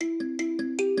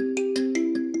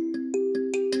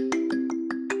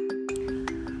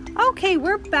Okay,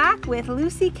 we're back with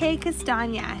Lucy K.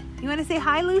 Castagna. You want to say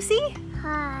hi, Lucy?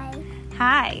 Hi.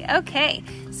 Hi. Okay,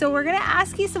 so we're going to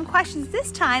ask you some questions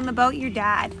this time about your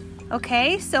dad.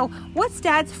 Okay, so what's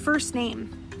Dad's first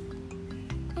name?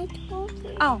 I told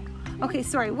you. Oh, okay,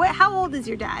 sorry. How old is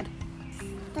your dad?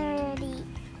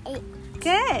 38.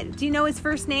 Good. Do you know his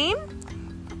first name?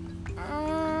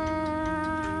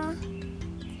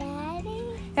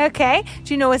 Daddy? Okay.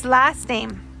 Do you know his last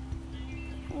name?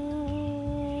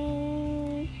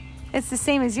 It's the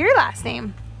same as your last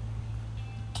name.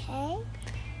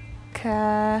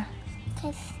 Castagna.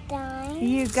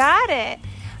 You got it.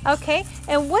 Okay.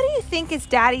 And what do you think is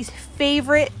Daddy's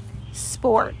favorite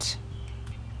sport?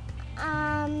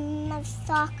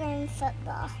 Soccer and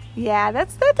football. Yeah,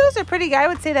 those are pretty. I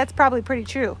would say that's probably pretty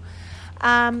true.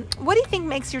 What do you think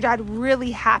makes your dad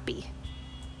really happy?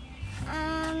 You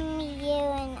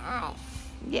and us.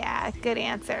 Yeah, good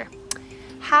answer.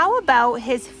 How about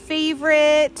his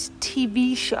favorite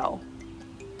TV show?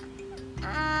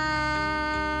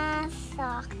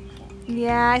 Soccer.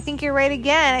 Yeah, I think you're right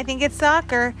again. I think it's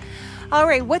soccer. All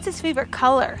right, what's his favorite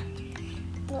color?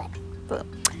 Blue.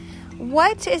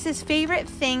 What is his favorite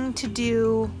thing to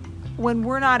do when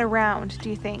we're not around, do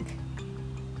you think?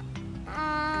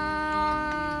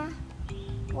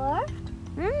 Work?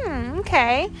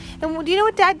 Okay. And do you know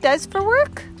what Dad does for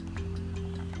work?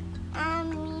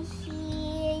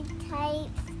 He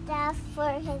types stuff for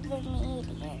his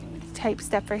meetings. Type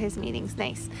stuff for his meetings.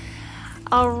 Nice.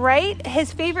 All right.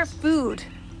 His favorite food?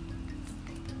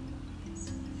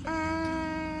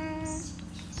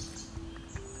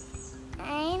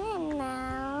 I don't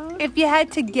know. If you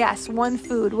had to guess one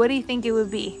food, what do you think it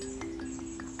would be?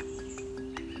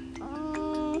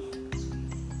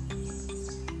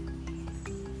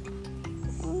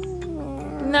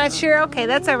 Not sure? Okay,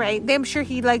 that's all right. I'm sure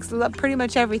he likes pretty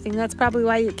much everything. That's probably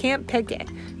why you can't pick it,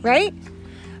 right?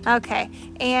 Okay.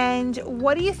 And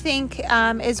what do you think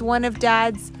is one of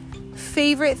Dad's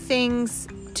favorite things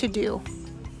to do?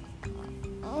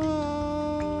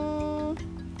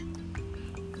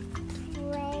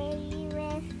 Play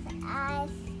with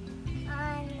us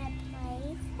on the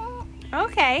playset.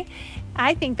 Okay.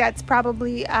 I think that's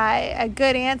probably a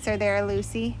good answer there,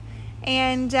 Lucy.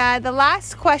 And the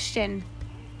last question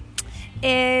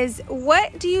is,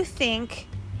 what do you think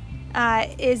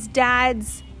is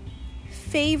Dad's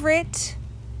favorite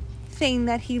thing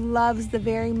that he loves the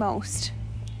very most?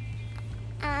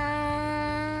 Me?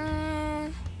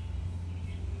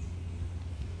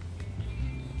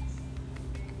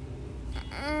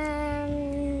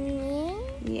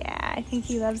 Yeah, I think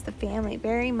he loves the family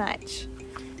very much.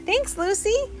 Thanks,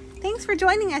 Lucy. Thanks for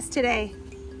joining us today.